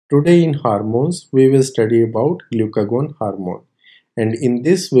Today in hormones, we will study about glucagon hormone. And in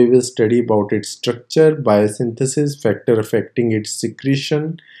this, we will study about its structure, biosynthesis, factor affecting its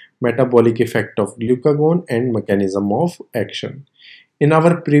secretion, metabolic effect of glucagon, and mechanism of action. In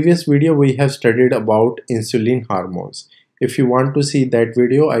our previous video, we have studied about insulin hormones. If you want to see that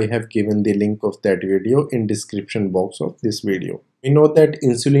video, I have given the link of that video in description box of this video. We know that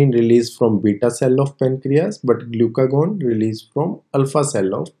insulin released from beta cell of pancreas, but glucagon released from alpha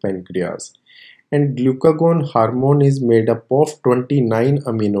cell of pancreas. And glucagon hormone is made up of 29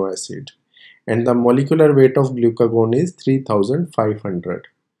 amino acids, and the molecular weight of glucagon is 3500.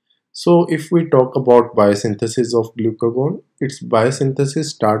 So if we talk about biosynthesis of glucagon, its biosynthesis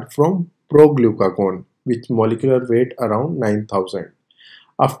starts from proglucagon, with molecular weight around 9000.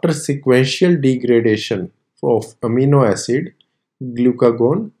 After sequential degradation of amino acid,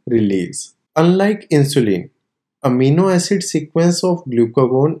 glucagon release. Unlike insulin, amino acid sequence of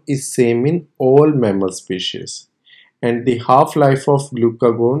glucagon is same in all mammal species, and the half-life of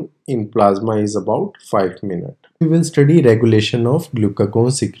glucagon in plasma is about 5 minutes. We will study regulation of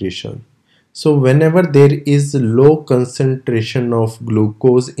glucagon secretion. So whenever there is low concentration of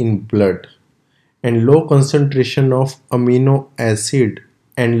glucose in blood and low concentration of amino acid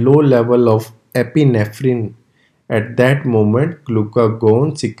and low level of epinephrine, at that moment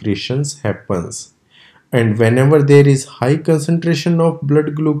glucagon secretions happens. And whenever there is high concentration of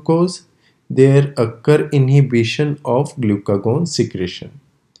blood glucose, there occur inhibition of glucagon secretion.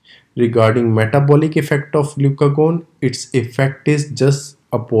 Regarding metabolic effect of glucagon, its effect is just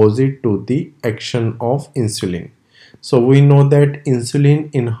opposite to the action of insulin. So we know that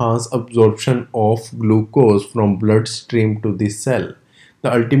insulin enhances absorption of glucose from bloodstream to the cell.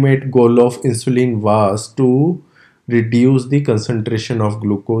 The ultimate goal of insulin was to reduce the concentration of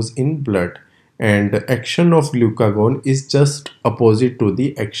glucose in blood, and the action of glucagon is just opposite to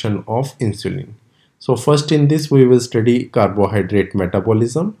the action of insulin. So first in this we will study carbohydrate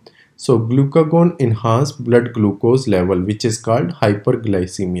metabolism. So glucagon enhances blood glucose level, which is called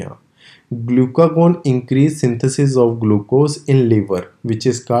hyperglycemia. Glucagon increase synthesis of glucose in liver, which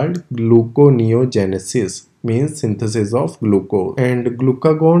is called gluconeogenesis, means synthesis of glucose. And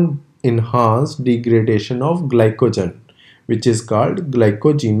glucagon enhance degradation of glycogen, which is called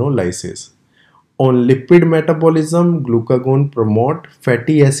glycogenolysis. On lipid metabolism, glucagon promote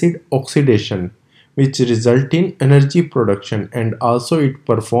fatty acid oxidation, which result in energy production, and also it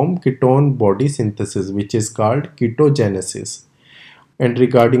perform ketone body synthesis, which is called ketogenesis. And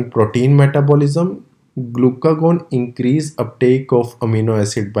regarding protein metabolism, glucagon increase uptake of amino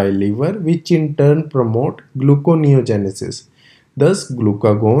acid by liver, which in turn promote gluconeogenesis. Thus,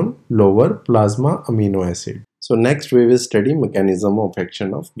 glucagon lower plasma amino acid. So next we will study mechanism of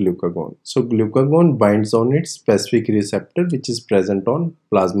action of glucagon. So glucagon binds on its specific receptor, which is present on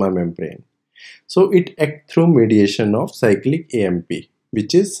plasma membrane. So it acts through mediation of cyclic AMP,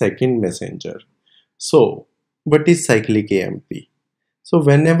 which is second messenger. So what is cyclic AMP? So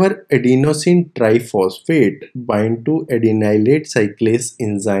whenever adenosine triphosphate bind to adenylate cyclase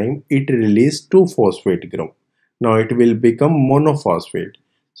enzyme, it releases 2-phosphate group. Now it will become monophosphate.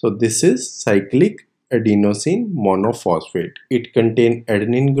 So this is cyclic adenosine monophosphate. It contains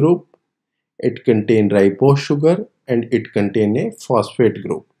adenine group, it contains ribose sugar, and it contains a phosphate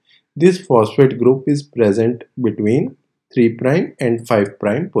group. This phosphate group is present between 3' and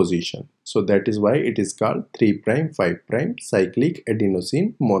 5' position. So that is why it is called 3', 5' cyclic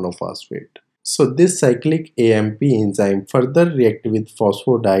adenosine monophosphate. So this cyclic AMP enzyme further react with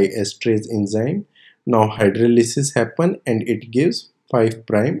phosphodiesterase enzyme. Now hydrolysis happen and it gives 5'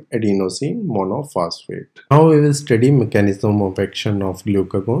 adenosine monophosphate. Now we will study mechanism of action of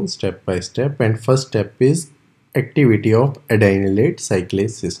glucagon step by step, and first step is activity of adenylate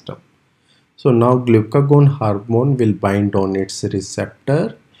cyclase system. So now glucagon hormone will bind on its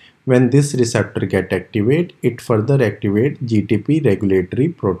receptor. When this receptor get activated, it further activate GTP regulatory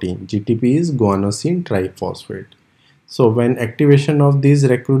protein. GTP is guanosine triphosphate. So when activation of these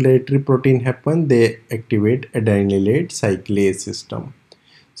regulatory protein happen, they activate adenylate cyclase system.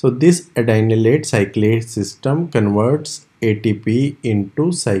 So this adenylate cyclase system converts ATP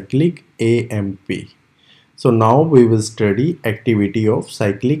into cyclic AMP. So now we will study activity of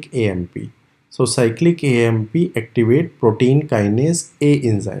cyclic AMP. So cyclic AMP activate protein kinase A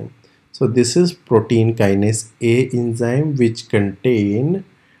enzyme. So this is protein kinase A enzyme, which contain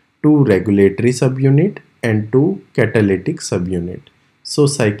 2 regulatory subunit and 2 catalytic subunit. So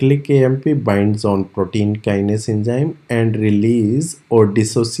cyclic AMP binds on protein kinase enzyme and release or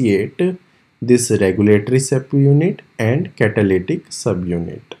dissociate this regulatory subunit and catalytic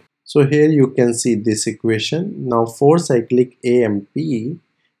subunit. So here you can see this equation. Now for cyclic AMP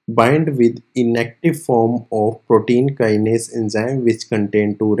bind with inactive form of protein kinase enzyme which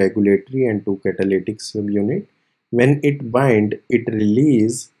contain two regulatory and two catalytic subunit. When it bind, it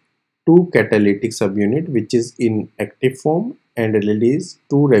release two catalytic subunit which is in active form and release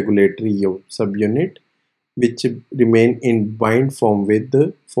two regulatory subunit which remain in bind form with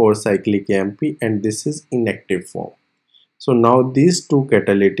the 4 cyclic AMP, and this is inactive form. So now these two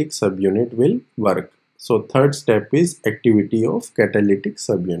catalytic subunit will work. So third step is activity of catalytic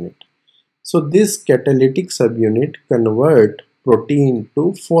subunit. So this catalytic subunit convert protein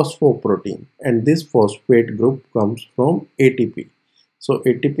to phosphoprotein, and this phosphate group comes from ATP. So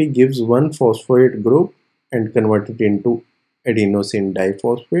ATP gives one phosphate group and convert it into adenosine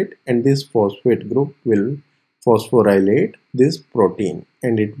diphosphate, and this phosphate group will phosphorylate this protein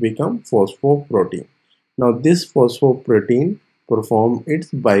and it become phosphoprotein. Now this phosphoprotein perform its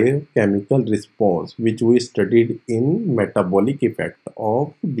biochemical response which we studied in metabolic effect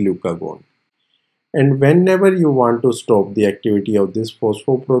of glucagon. And whenever you want to stop the activity of this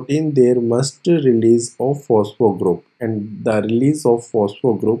phosphoprotein, there must release of phospho group, and the release of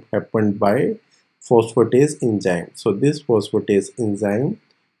phospho group happened by phosphatase enzyme. So this phosphatase enzyme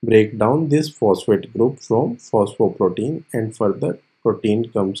break down this phosphate group from phosphoprotein, and further protein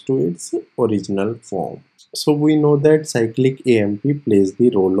comes to its original form. So we know that cyclic AMP plays the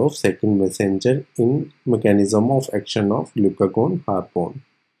role of second messenger in mechanism of action of glucagon hormone.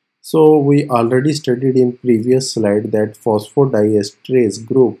 So we already studied in previous slide that phosphodiesterase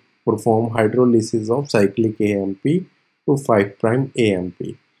group perform hydrolysis of cyclic AMP to 5'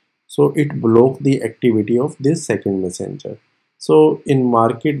 AMP. So it block the activity of this second messenger. So in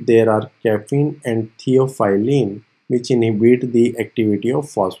market there are caffeine and theophylline which inhibit the activity of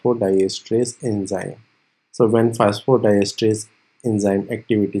phosphodiesterase enzyme. So when phosphodiesterase enzyme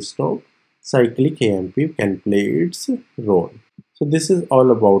activity stop, cyclic AMP can play its role. So this is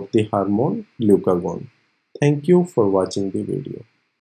all about the hormone glucagon. Thank you for watching the video.